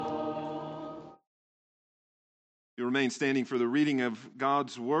You remain standing for the reading of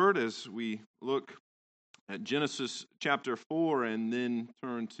God's Word as we look at Genesis chapter 4 and then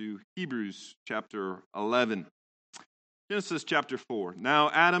turn to Hebrews chapter 11. Genesis chapter 4.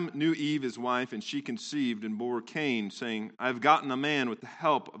 Now Adam knew Eve his wife, and she conceived and bore Cain, saying, I have gotten a man with the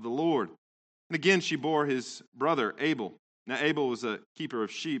help of the Lord. And again she bore his brother Abel. Now Abel was a keeper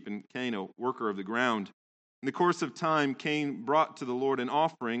of sheep, and Cain a worker of the ground. In the course of time, Cain brought to the Lord an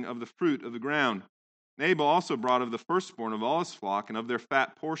offering of the fruit of the ground. And Abel also brought of the firstborn of all his flock and of their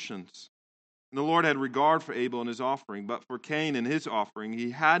fat portions. And the Lord had regard for Abel and his offering, but for Cain and his offering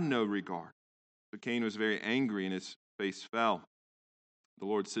he had no regard. So Cain was very angry, and his face fell. The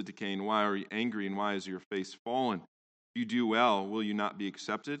Lord said to Cain, Why are you angry, and why is your face fallen? If you do well, will you not be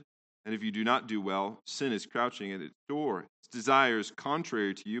accepted? And if you do not do well, sin is crouching at its door. Its desire is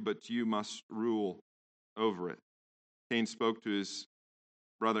contrary to you, but you must rule over it. Cain spoke to his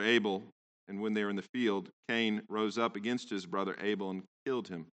brother Abel, and when they were in the field, Cain rose up against his brother Abel and killed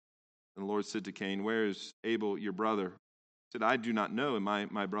him. And the Lord said to Cain, Where is Abel your brother? He said, I do not know, am I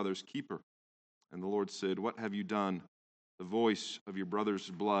my brother's keeper? And the Lord said, What have you done? The voice of your brother's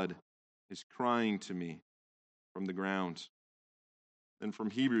blood is crying to me from the ground. Then from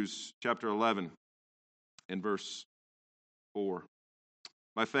Hebrews chapter 11 and verse 4.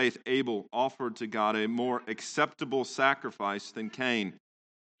 By faith, Abel offered to God a more acceptable sacrifice than Cain,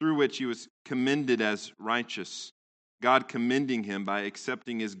 through which he was commended as righteous, God commending him by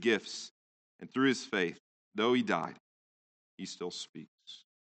accepting his gifts, and through his faith, though he died, he still speaks.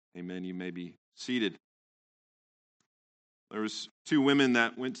 Amen. You may be seated. There was two women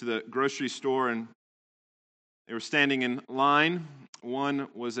that went to the grocery store, and they were standing in line. One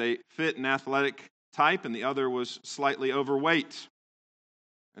was a fit and athletic type, and the other was slightly overweight.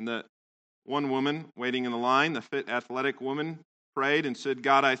 And the one woman waiting in the line, the fit athletic woman, prayed and said,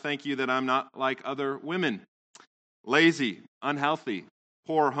 God, I thank you that I'm not like other women, lazy, unhealthy,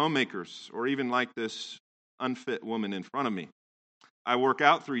 poor homemakers, or even like this unfit woman in front of me. I work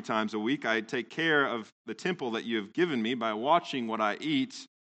out 3 times a week. I take care of the temple that you have given me by watching what I eat,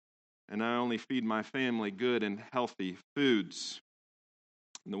 and I only feed my family good and healthy foods.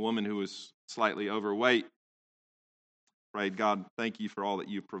 And the woman who was slightly overweight prayed, God, thank you for all that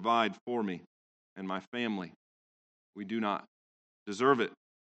you provide for me and my family. We do not deserve it.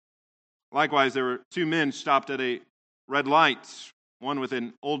 Likewise, there were 2 men stopped at a red light, one with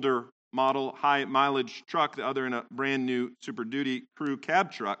an older model high mileage truck, the other in a brand new Super Duty crew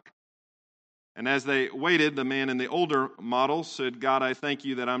cab truck. And as they waited, the man in the older model said, God, I thank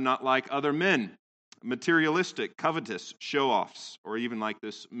you that I'm not like other men, materialistic, covetous, show-offs, or even like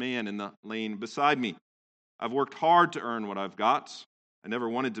this man in the lane beside me. I've worked hard to earn what I've got. I never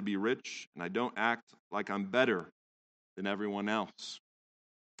wanted to be rich, and I don't act like I'm better than everyone else.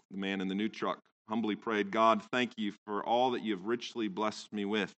 The man in the new truck humbly prayed, God, thank you for all that you have richly blessed me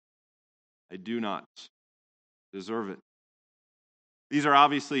with. I do not deserve it. These are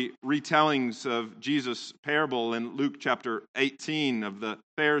obviously retellings of Jesus' parable in Luke chapter 18 of the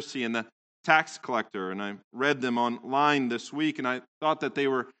Pharisee and the tax collector, and I read them online this week, and I thought that they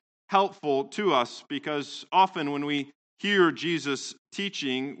were helpful to us because often when we hear Jesus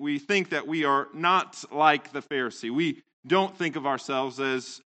teaching, we think that we are not like the Pharisee. We don't think of ourselves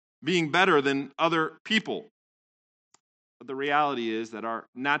as being better than other people. But the reality is that our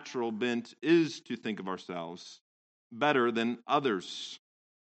natural bent is to think of ourselves better than others.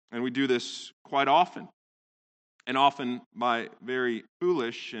 And we do this quite often, and often by very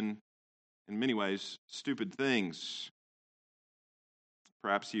foolish and, in many ways, stupid things.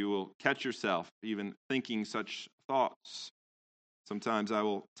 Perhaps you will catch yourself even thinking such thoughts. Sometimes I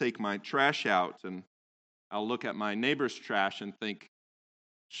will take my trash out and I'll look at my neighbor's trash and think,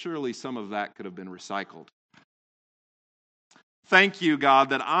 surely some of that could have been recycled. Thank you, God,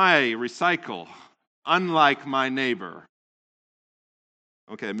 that I recycle, unlike my neighbor.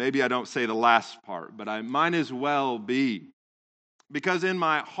 Okay, maybe I don't say the last part, but I might as well be. Because in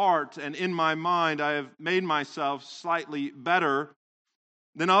my heart and in my mind, I have made myself slightly better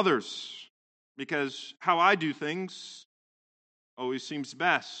than others, because how I do things always seems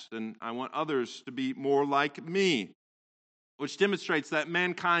best, and I want others to be more like me, which demonstrates that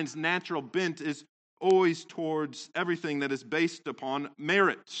mankind's natural bent is always towards everything that is based upon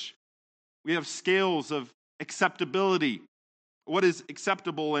merit. We have scales of acceptability, what is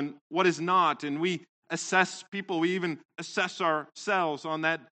acceptable and what is not, and we assess people, we even assess ourselves on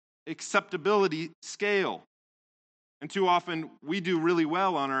that acceptability scale. And too often, we do really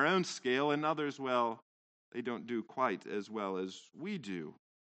well on our own scale, and others, well, they don't do quite as well as we do.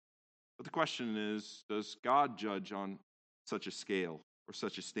 But the question is, does God judge on such a scale or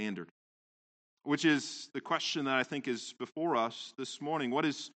such a standard? which is the question that I think is before us this morning. What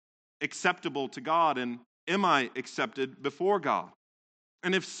is acceptable to God, and am I accepted before God?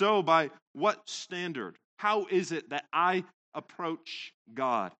 And if so, by what standard? How is it that I approach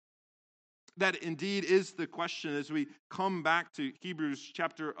God? That indeed is the question as we come back to Hebrews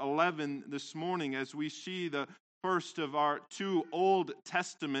chapter 11 this morning, as we see the first of our two Old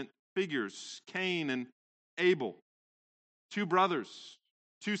Testament figures, Cain and Abel. Two brothers,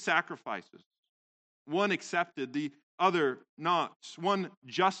 two sacrifices. One accepted, the other not. One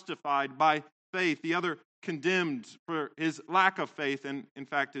justified by faith, the other condemned for his lack of faith and, in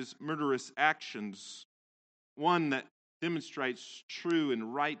fact, his murderous actions. One that demonstrates true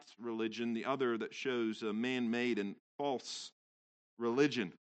and right religion, the other that shows a man-made and false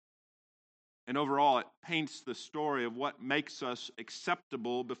religion. And overall, it paints the story of what makes us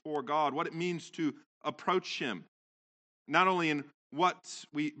acceptable before God, what it means to approach Him, not only in what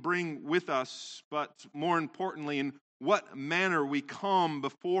we bring with us, but more importantly, in what manner we come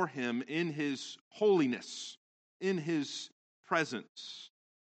before Him in His holiness, in His presence.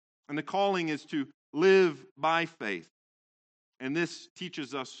 And the calling is to live by faith. And this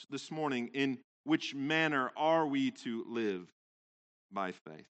teaches us this morning in which manner are we to live by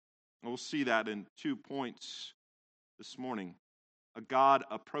faith. And we'll see that in 2 points this morning. A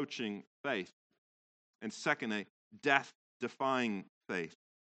God-approaching faith. And second, a death-defying faith.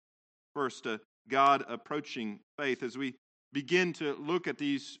 First, a God-approaching faith. As we begin to look at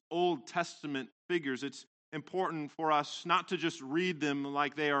these Old Testament figures, it's important for us not to just read them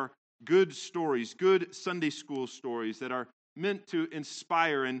like they are good stories, good Sunday school stories that are meant to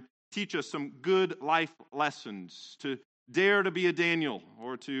inspire and teach us some good life lessons, to dare to be a Daniel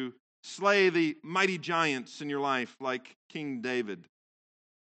or to slay the mighty giants in your life like King David.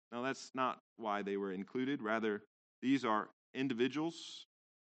 Now, that's not why they were included. Rather, these are individuals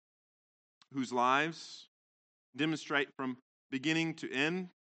whose lives demonstrate from beginning to end,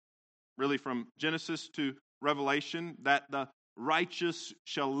 really from Genesis to Revelation, that the righteous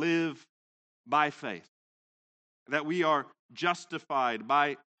shall live by faith, that we are justified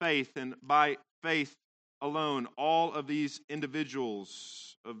by faith and by faith alone. All of these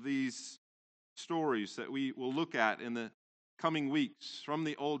individuals of these stories that we will look at in the coming weeks from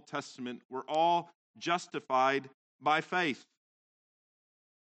the Old Testament were all justified by faith.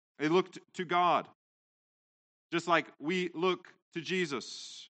 They looked to God, just like we look to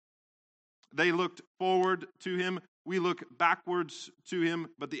Jesus. They looked forward to Him. We look backwards to Him,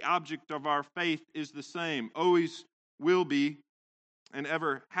 but the object of our faith is the same, always will be, and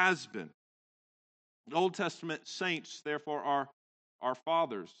ever has been. The Old Testament saints, therefore, are our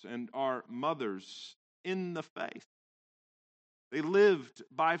fathers and our mothers in the faith. They lived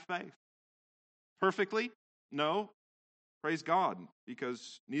by faith. Perfectly? No. Praise God,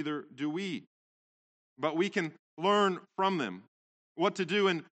 because neither do we. But we can learn from them what to do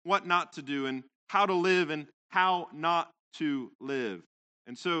and what not to do, and how to live and how not to live.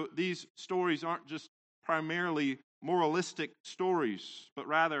 And so these stories aren't just primarily moralistic stories, but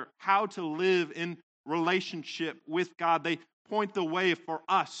rather how to live in relationship with God. They point the way for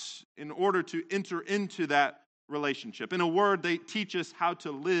us in order to enter into that relationship. In a word, they teach us how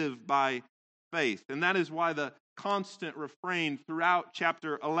to live by faith. And that is why the constant refrain throughout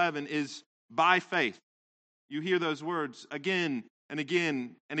chapter 11 is by faith. You hear those words again and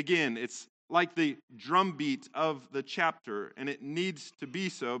again and again. It's like the drumbeat of the chapter, and it needs to be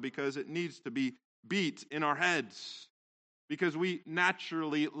so because it needs to be beat in our heads, because we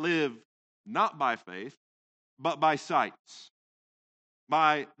naturally live not by faith, but by sight,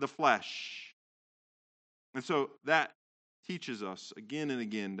 by the flesh. And so that teaches us again and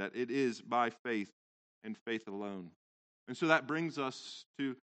again that it is by faith and faith alone. And so that brings us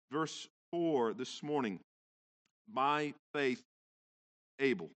to verse 4 this morning. By faith,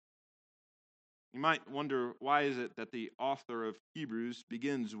 Abel. You might wonder, why is it that the author of Hebrews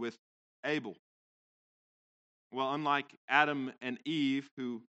begins with Abel? Well, unlike Adam and Eve,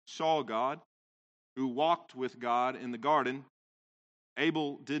 who saw God, who walked with God in the garden,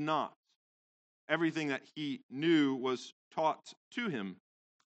 Abel did not. Everything that he knew was taught to him,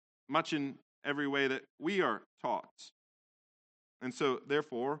 much in every way that we are taught. And so,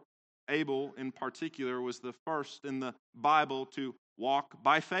 therefore, Abel in particular was the first in the Bible to walk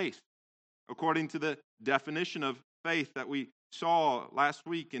by faith, according to the definition of faith that we saw last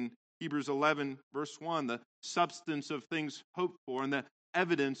week in Hebrews 11, verse 1, the substance of things hoped for and the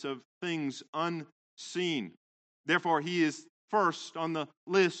evidence of things unseen. Therefore, he is first on the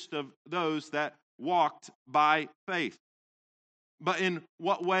list of those that walked by faith. But in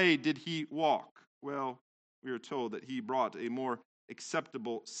what way did he walk? Well, we are told that he brought a more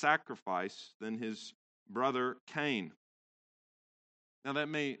acceptable sacrifice than his brother Cain. Now, that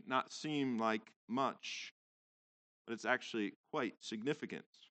may not seem like much, but it's actually quite significant.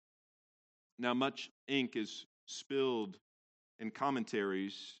 Now, much ink is spilled in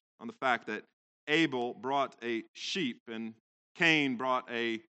commentaries on the fact that Abel brought a sheep and Cain brought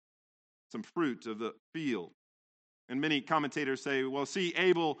some fruit of the field. And many commentators say, well, see,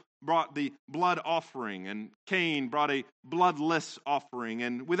 Abel brought the blood offering and Cain brought a bloodless offering.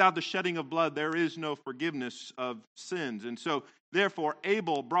 And without the shedding of blood, there is no forgiveness of sins. And so, therefore,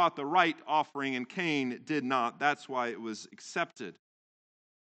 Abel brought the right offering and Cain did not. That's why it was accepted.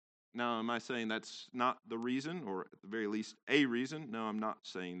 Now, am I saying that's not the reason, or at the very least a reason? No, I'm not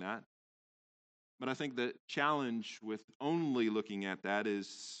saying that. But I think the challenge with only looking at that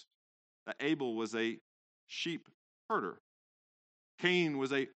is that Abel was a sheep herder. Cain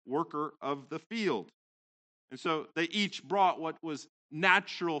was a worker of the field. And so they each brought what was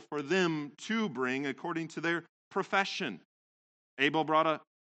natural for them to bring according to their profession. Abel brought a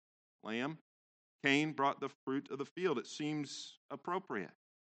lamb. Cain brought the fruit of the field. It seems appropriate.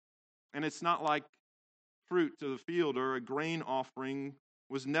 And it's not like fruit of the field or a grain offering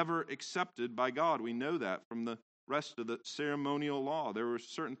was never accepted by God. We know that from the rest of the ceremonial law. There were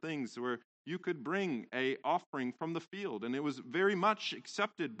certain things where you could bring an offering from the field, and it was very much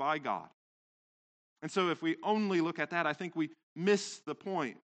accepted by God. And so if we only look at that, I think we miss the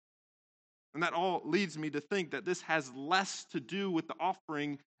point. And that all leads me to think that this has less to do with the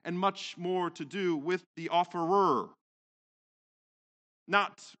offering and much more to do with the offerer.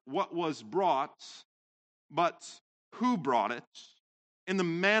 Not what was brought, but who brought it and the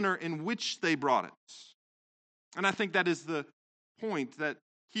manner in which they brought it. And I think that is the point that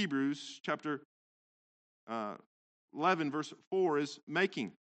Hebrews chapter 11, verse 4 is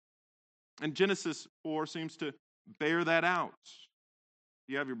making. And Genesis 4 seems to bear that out.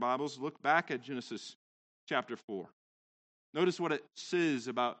 If you have your Bibles, look back at Genesis chapter 4. Notice what it says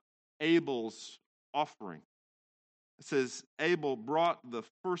about Abel's offering. It says, Abel brought the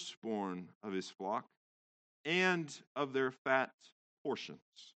firstborn of his flock and of their fat portions.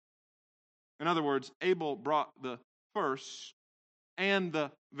 In other words, Abel brought the first and the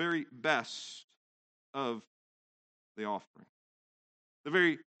very best of the offering. The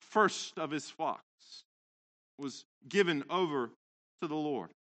very first of his flocks was given over to the Lord.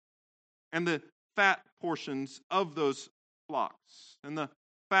 And the fat portions of those flocks, and the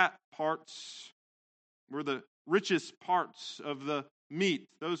fat parts were the richest parts of the meat.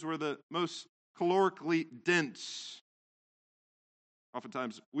 Those were the most calorically dense.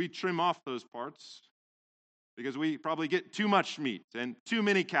 Oftentimes, we trim off those parts because we probably get too much meat and too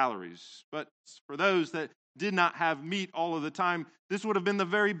many calories. But for those that did not have meat all of the time, this would have been the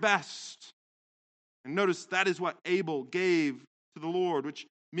very best. And notice that is what Abel gave to the Lord, which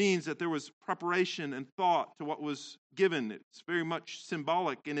means that there was preparation and thought to what was given. It's very much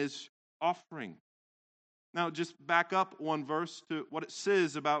symbolic in his offering. Now, just back up one verse to what it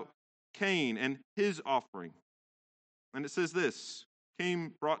says about Cain and his offering. And it says this,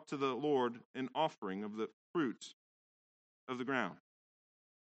 Cain brought to the Lord an offering of the fruit of the ground.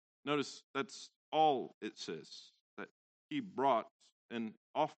 Notice that's all it says, that he brought an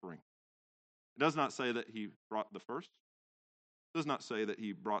offering. It does not say that he brought the first. It does not say that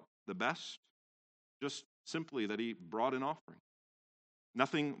he brought the best. Just simply that he brought an offering.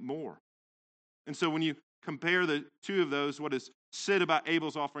 Nothing more. And so when you compare the two of those, what is said about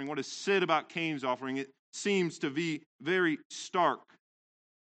Abel's offering, what is said about Cain's offering, it seems to be very stark.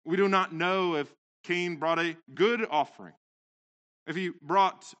 We do not know if Cain brought a good offering, if he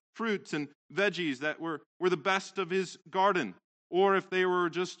brought fruits and veggies that were the best of his garden, or if they were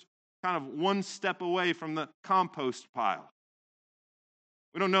just kind of one step away from the compost pile.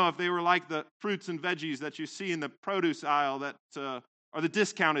 We don't know if they were like the fruits and veggies that you see in the produce aisle that are the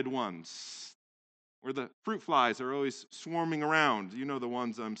discounted ones, where the fruit flies are always swarming around. You know the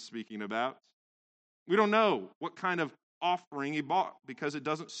ones I'm speaking about. We don't know what kind of offering he bought because it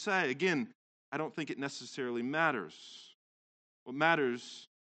doesn't say. Again, I don't think it necessarily matters. What matters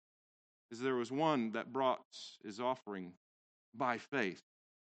is there was one that brought his offering by faith,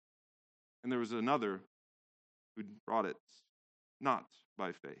 and there was another who brought it not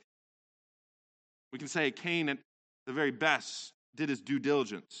by faith. We can say Cain at the very best did his due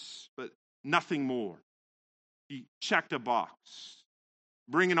diligence, but nothing more. He checked a box.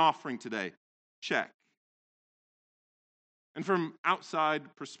 Bring an offering today. Check. And from outside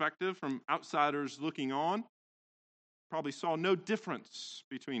perspective, from outsiders looking on, probably saw no difference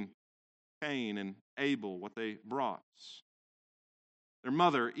between Cain and Abel, what they brought. Their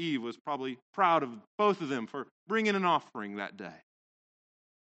mother, Eve, was probably proud of both of them for bringing an offering that day.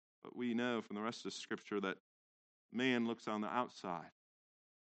 we know from the rest of Scripture that man looks on the outside.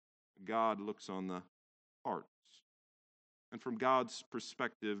 God looks on the hearts. And from God's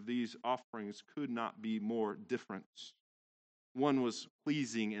perspective, these offerings could not be more different. One was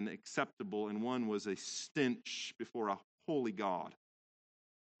pleasing and acceptable, and one was a stench before a holy God.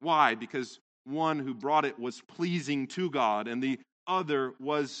 Why? Because one who brought it was pleasing to God, and the other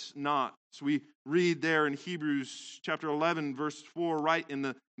was not. So we read there in Hebrews chapter 11, verse 4, right in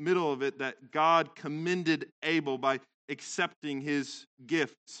the middle of it, that God commended Abel by accepting his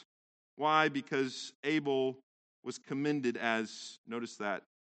gift. Why? Because Abel was commended as, notice that,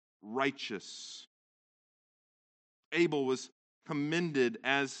 righteous. Abel was commended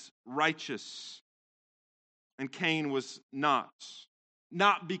as righteous, and Cain was not.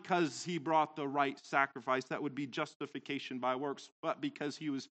 Not because he brought the right sacrifice, that would be justification by works, but because he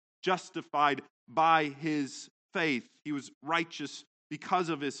was justified by his faith. He was righteous because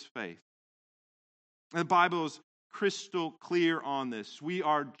of his faith. And the Bible is crystal clear on this. We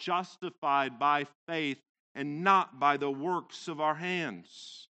are justified by faith and not by the works of our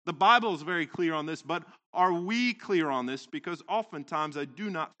hands. The Bible is very clear on this, but are we clear on this? Because oftentimes I do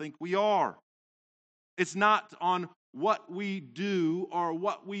not think we are. It's not on what we do or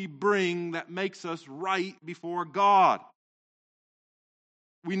what we bring that makes us right before God.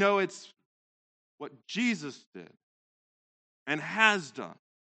 We know it's what Jesus did and has done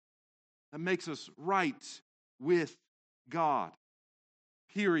that makes us right with God.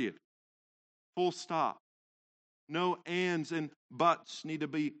 Period. Full stop. No ands and buts need to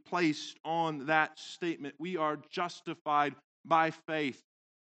be placed on that statement. We are justified by faith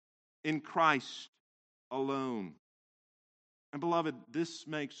in Christ alone. And beloved, this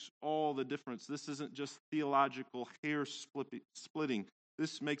makes all the difference. This isn't just theological hair splitting.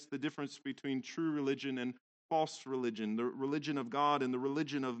 This makes the difference between true religion and false religion, the religion of God and the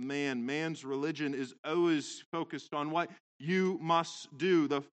religion of man. Man's religion is always focused on what you must do.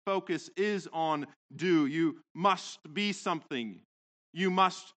 The focus is on do. You must be something. You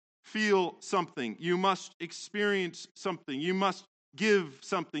must feel something. You must experience something. You must give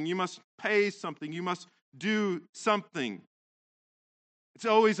something. You must pay something. You must do something. It's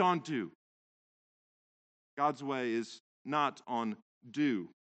always on do. God's way is not on do,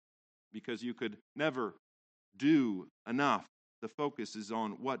 because you could never do enough. The focus is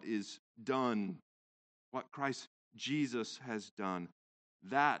on what is done, what Christ Jesus has done.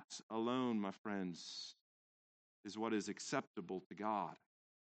 That alone, my friends, is what is acceptable to God.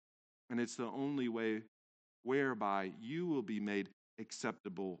 And it's the only way whereby you will be made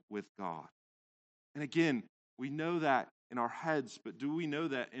acceptable with God. And again, we know that in our heads, but do we know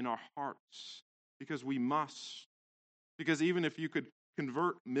that in our hearts? Because we must. Because even if you could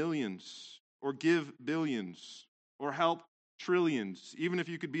convert millions or give billions or help trillions, even if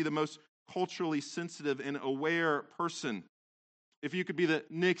you could be the most culturally sensitive and aware person, if you could be the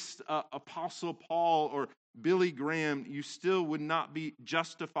next Apostle Paul or Billy Graham, you still would not be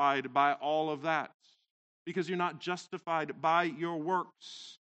justified by all of that, because you're not justified by your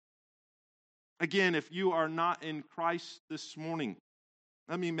works. Again, if you are not in Christ this morning,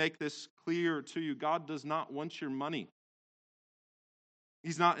 let me make this clear to you. God does not want your money.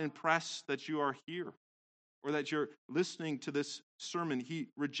 He's not impressed that you are here or that you're listening to this sermon. He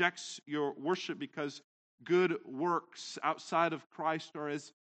rejects your worship because good works outside of Christ are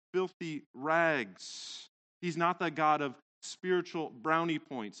as filthy rags. He's not the God of spiritual brownie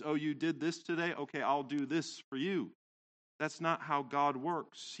points. Oh, you did this today? Okay, I'll do this for you. That's not how God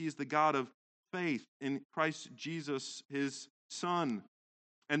works. He's the God of faith in Christ Jesus, his Son.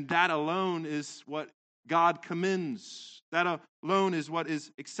 And that alone is what God commends. That alone is what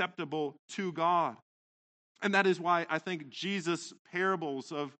is acceptable to God. And that is why I think Jesus'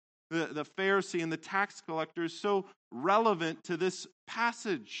 parables of the Pharisee and the tax collector is so relevant to this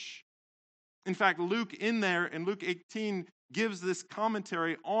passage. In fact, Luke in Luke 18 gives this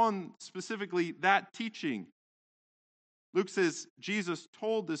commentary on specifically that teaching. Luke says Jesus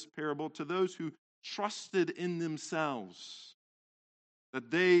told this parable to those who trusted in themselves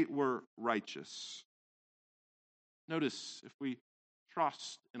that they were righteous. Notice, if we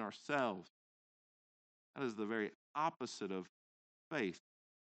trust in ourselves, that is the very opposite of faith,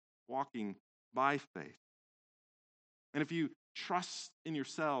 walking by faith. And if you trust in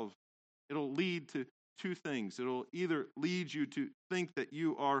yourself, it'll lead to two things. It'll either lead you to think that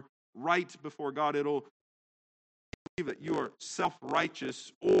you are right before God, it'll believe that you are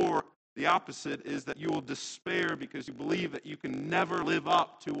self-righteous, or the opposite is that you will despair because you believe that you can never live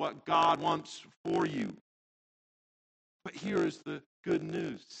up to what God wants for you. But here is the good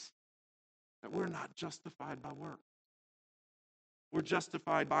news, that we're not justified by works. We're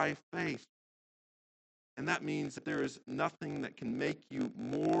justified by faith. And that means that there is nothing that can make you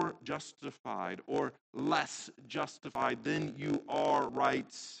more justified or less justified than you are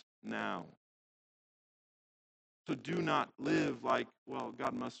right now. So do not live like, well,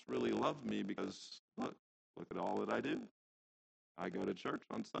 God must really love me because look at all that I do. I go to church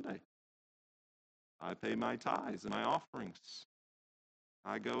on Sunday. I pay my tithes and my offerings.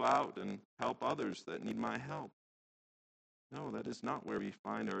 I go out and help others that need my help. No, that is not where we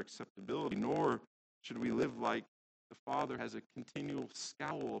find our acceptability, nor should we live like the Father has a continual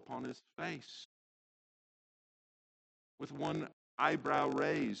scowl upon his face, with one eyebrow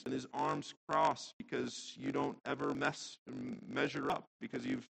raised and his arms crossed because you don't ever measure up, because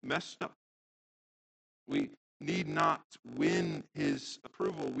you've messed up. We need not win his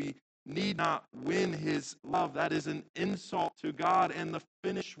approval. We need not win his love. That is an insult to God and the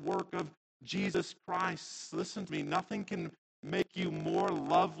finished work of Jesus Christ. Listen to me. Nothing can make you more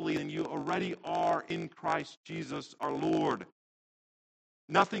lovely than you already are in Christ Jesus our Lord.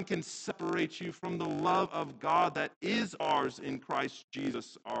 Nothing can separate you from the love of God that is ours in Christ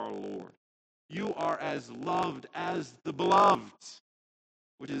Jesus our Lord. You are as loved as the beloved,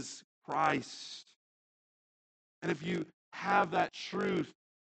 which is Christ. And if you have that truth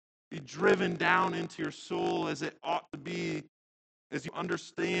be driven down into your soul as it ought to be, as you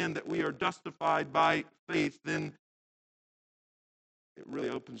understand that we are justified by faith, then it really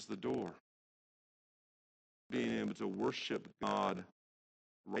opens the door. Being able to worship God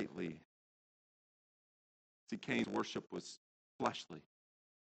rightly. See, Cain's worship was fleshly.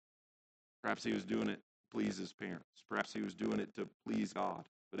 Perhaps he was doing it to please his parents. Perhaps he was doing it to please God.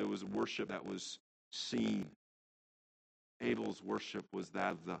 But it was worship that was seen. Abel's worship was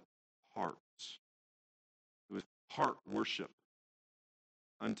that of the heart. It was heart worship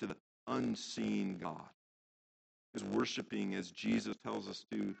unto the unseen God. Is worshiping as Jesus tells us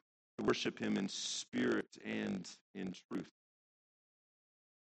to worship him in spirit and in truth.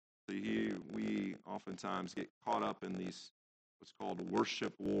 See, we oftentimes get caught up in these what's called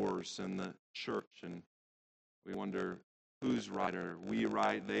worship wars in the church, and we wonder who's right, or we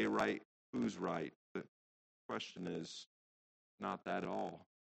right, they right, who's right. The question is not that at all.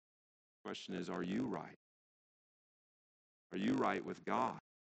 The question is, are you right? Are you right with God?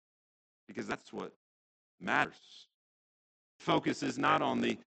 Because that's what matters. Focus is not on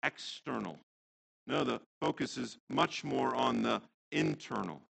the external. No, the focus is much more on the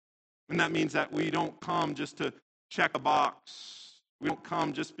internal. And that means that we don't come just to check a box. We don't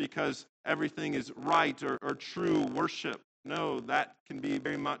come just because everything is right or true worship. No, that can be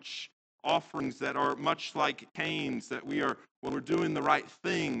very much offerings that are much like Cain's, that when we're doing the right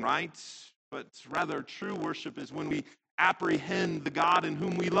thing, right? But rather true worship is when we apprehend the God in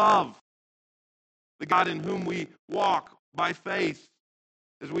whom we love, the God in whom we walk by faith,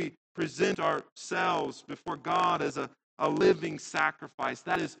 as we present ourselves before God as a living sacrifice.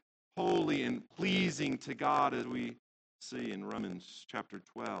 That is holy and pleasing to God, as we see in Romans chapter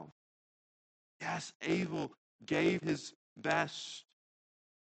 12. Yes, Abel gave his best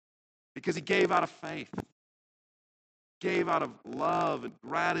because he gave out of faith, gave out of love and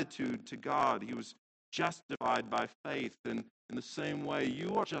gratitude to God. He was justified by faith, and in the same way,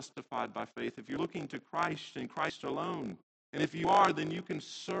 you are justified by faith if you're looking to Christ and Christ alone. And if you are, then you can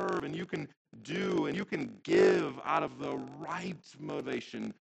serve and you can do and you can give out of the right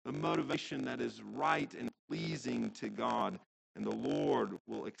motivation, the motivation that is right and pleasing to God. And the Lord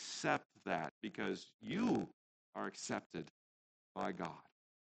will accept that because you are accepted by God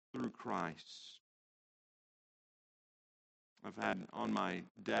through Christ. I've had on my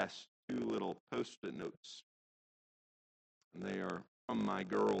desk 2 little Post-it notes, and they are from my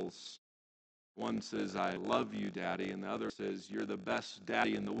girls. One says, "I love you, Daddy," and the other says, "You're the best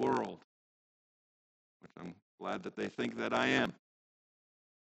daddy in the world," which I'm glad that they think that I am.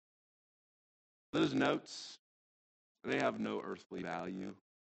 Those notes, they have no earthly value.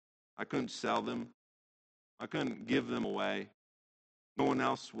 I couldn't sell them. I couldn't give them away. No one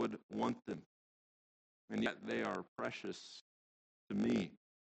else would want them. And yet they are precious to me.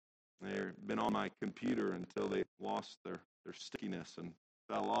 They've been on my computer until they lost their stickiness and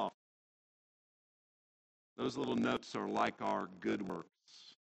fell off. Those little notes are like our good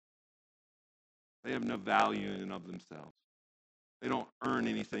works. They have no value in and of themselves. They don't earn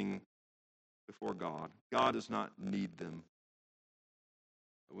anything before God. God does not need them.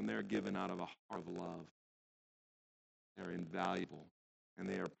 But when they're given out of a heart of love, they're invaluable and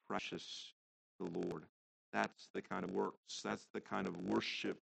they are precious to the Lord. That's the kind of works. That's the kind of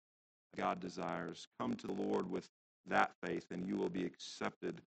worship God desires. Come to the Lord with that faith and you will be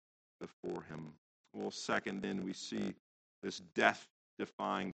accepted before him. Well, second, then we see this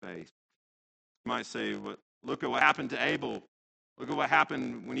death-defying faith. You might say, but look at what happened to Abel. Look at what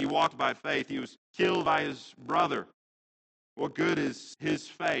happened when he walked by faith. He was killed by his brother. What good is his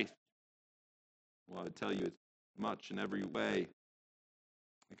faith? Well, I tell you, it's much in every way.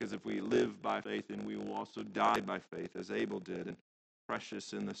 Because if we live by faith, then we will also die by faith, as Abel did. And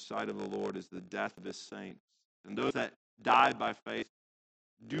precious in the sight of the Lord is the death of his saints. And those that die by faith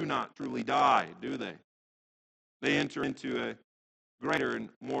do not truly die, do they? They enter into a greater and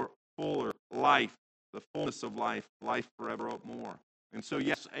more fuller life, the fullness of life, life forevermore. And so,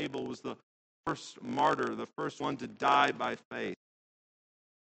 yes, Abel was the first martyr, the first one to die by faith.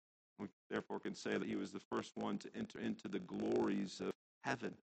 We therefore can say that he was the first one to enter into the glories of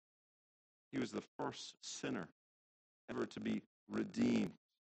heaven. He was the first sinner ever to be redeemed.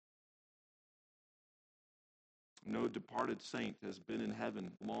 No departed saint has been in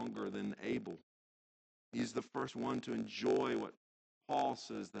heaven longer than Abel. He's the first one to enjoy what Paul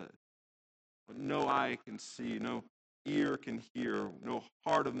says that no eye can see, no ear can hear, no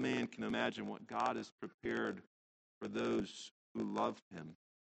heart of man can imagine what God has prepared for those who love him.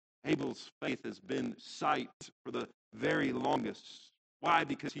 Abel's faith has been sight for the very longest. Why?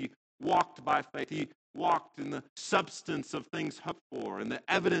 Because he walked by faith. He walked in the substance of things hoped for and the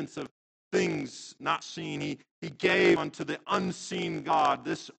evidence of things not seen. He gave unto the unseen God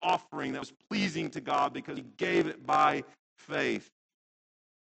this offering that was pleasing to God because he gave it by faith.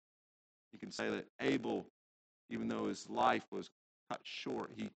 You can say that Abel, even though his life was cut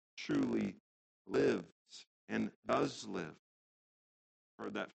short, he truly lived and does live.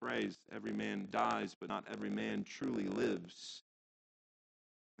 Heard that phrase, every man dies, but not every man truly lives.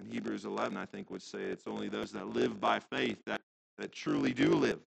 And Hebrews 11, I think, would say it's only those that live by faith that truly do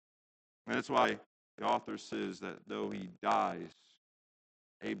live. And that's why the author says that though he dies,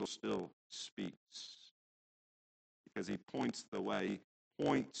 Abel still speaks. Because he points the way. He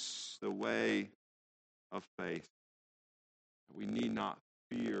points the way of faith. We need not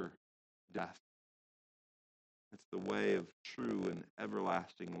fear death. It's the way of true and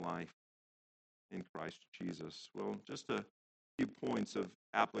everlasting life in Christ Jesus. Well, just a few points of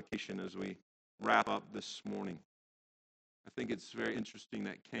application as we wrap up this morning. I think it's very interesting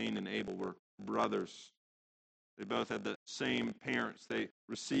that Cain and Abel were brothers. They both had the same parents. They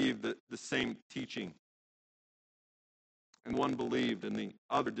received the same teaching. And one believed and the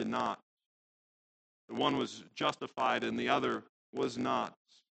other did not. The one was justified and the other was not.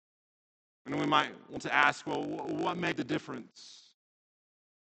 And we might want to ask, well, what made the difference?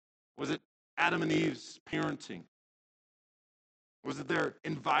 Was it Adam and Eve's parenting? Was it their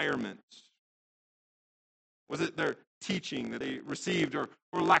environment? Was it their teaching that they received or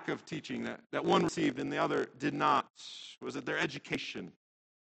lack of teaching that one received and the other did not? Was it their education?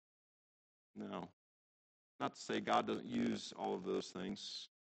 No. Not to say God doesn't use all of those things,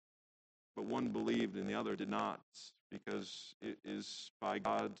 but one believed and the other did not because it is by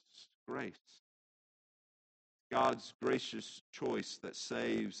God's grace. God's gracious choice that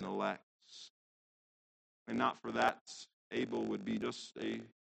saves and elects. And not for that, Abel would be just a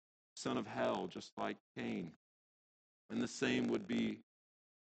son of hell, just like Cain. And the same would be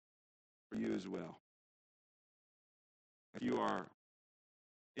for you as well. If you are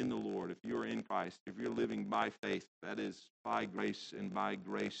in the Lord, if you are in Christ, if you're living by faith, that is by grace and by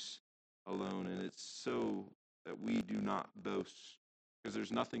grace alone. And it's so that we do not boast, because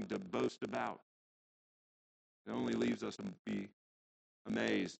there's nothing to boast about. It only leaves us to be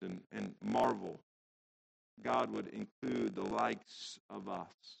amazed and marvel. God would include the likes of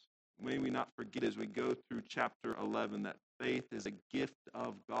us. May we not forget as we go through chapter 11 that faith is a gift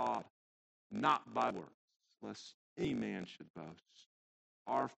of God, not by works, lest any man should boast.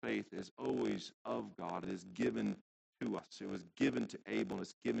 Our faith is always of God. It is given to us. It was given to Abel.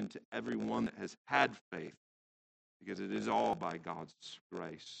 It's given to everyone that has had faith, because it is all by God's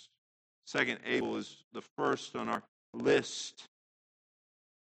grace. Second, Abel is the first on our list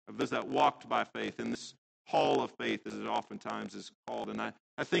of those that walked by faith in this hall of faith, as it oftentimes is called. And I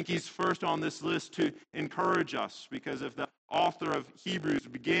think he's first on this list to encourage us, because if the author of Hebrews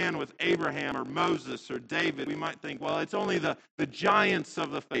began with Abraham or Moses or David, we might think, well, it's only the giants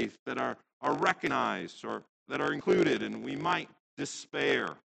of the faith that are recognized or that are included, and we might despair.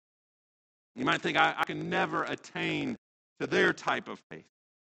 You might think, I can never attain to their type of faith.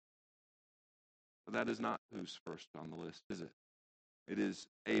 But that is not who's first on the list, is it? It is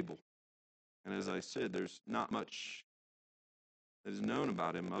Abel. And as I said, there's not much that is known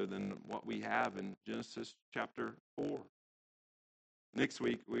about him other than what we have in Genesis chapter 4. Next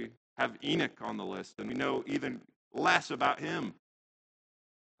week, we have Enoch on the list, and we know even less about him.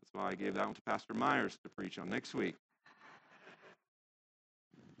 That's why I gave that one to Pastor Myers to preach on next week.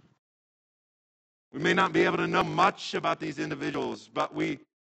 We may not be able to know much about these individuals, but we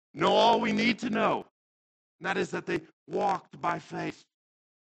know all we need to know. And that is that they walked by faith.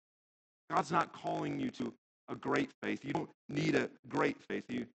 God's not calling you to a great faith. You don't need a great faith.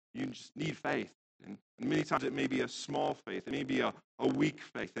 You just need faith. And many times it may be a small faith. It may be a weak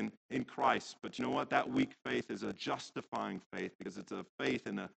faith in Christ. But you know what? That weak faith is a justifying faith because it's a faith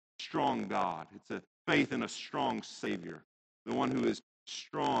in a strong God. It's a faith in a strong Savior, the one who is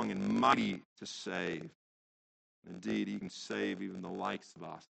strong and mighty to save. Indeed, he can save even the likes of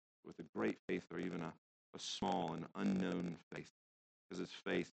us with a great faith or even a small and unknown faith, because it's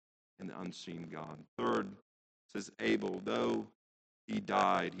faith in the unseen God. Third, says Abel, though he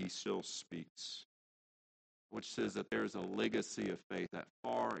died, he still speaks, which says that there's a legacy of faith that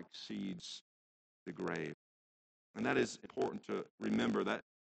far exceeds the grave. And that is important to remember. That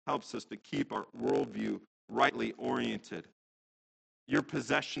helps us to keep our worldview rightly oriented. Your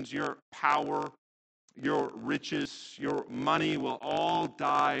possessions, your power, your riches, your money will all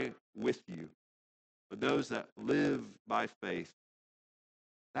die with you. But those that live by faith,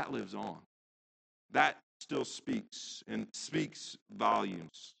 that lives on. That still speaks and speaks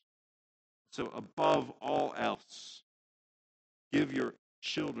volumes. So above all else, give your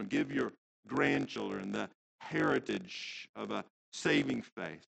children, give your grandchildren the heritage of a saving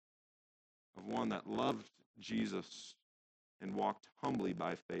faith, of one that loved Jesus and walked humbly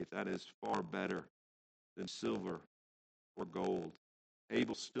by faith. That is far better than silver or gold.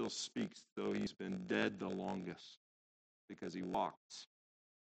 Abel still speaks, though he's been dead the longest, because he walked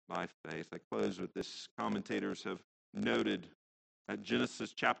by faith. I close with this. Commentators have noted that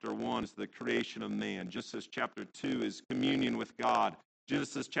Genesis chapter 1 is the creation of man. Genesis chapter 2 is communion with God.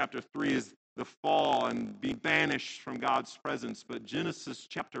 Genesis chapter 3 is the fall and being banished from God's presence. But Genesis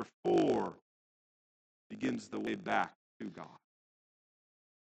chapter 4 begins the way back to God.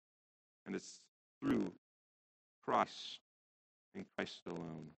 And it's through Christ and Christ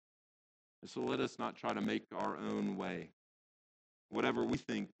alone. And so let us not try to make our own way. Whatever we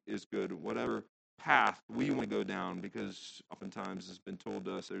think is good, whatever path we want to go down, because oftentimes it's been told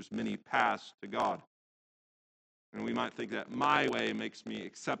to us there's many paths to God. And we might think that my way makes me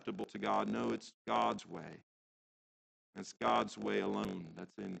acceptable to God. No, it's God's way. It's God's way alone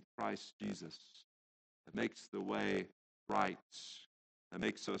that's in Christ Jesus that makes the way right, that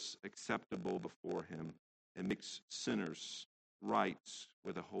makes us acceptable before him, and makes sinners right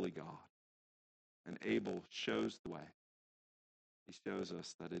with a holy God. And Abel shows the way. He shows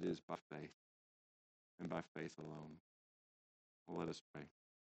us that it is by faith and by faith alone. Well, let us pray.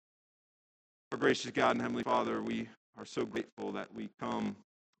 Our gracious God and Heavenly Father, we are so grateful that we come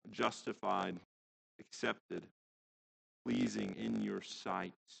justified, accepted, pleasing in your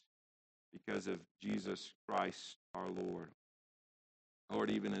sight because of Jesus Christ our Lord.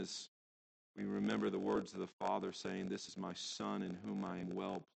 Lord, even as we remember the words of the Father saying, "This is my Son in whom I am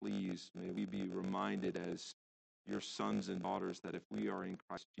well pleased," may we be reminded as your sons and daughters that if we are in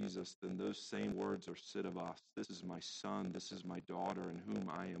Christ Jesus, then those same words are said of us. This is my son, this is my daughter in whom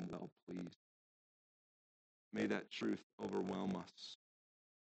I am well pleased. May that truth overwhelm us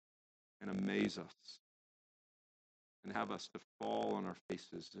and amaze us and have us to fall on our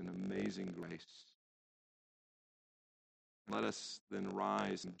faces in amazing grace. Let us then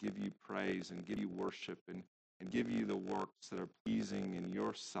rise and give you praise and give you worship and give you the works that are pleasing in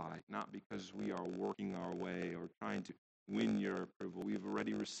your sight, not because we are working our way or trying to win your approval. We've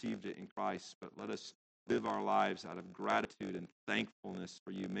already received it in Christ, but let us live our lives out of gratitude and thankfulness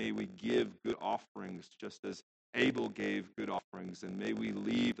for you. May we give good offerings just as Abel gave good offerings, and may we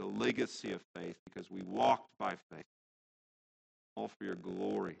leave a legacy of faith because we walked by faith, all for your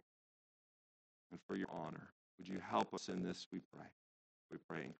glory and for your honor. Would you help us in this, we pray. We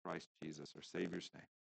pray in Christ Jesus, our Savior's name.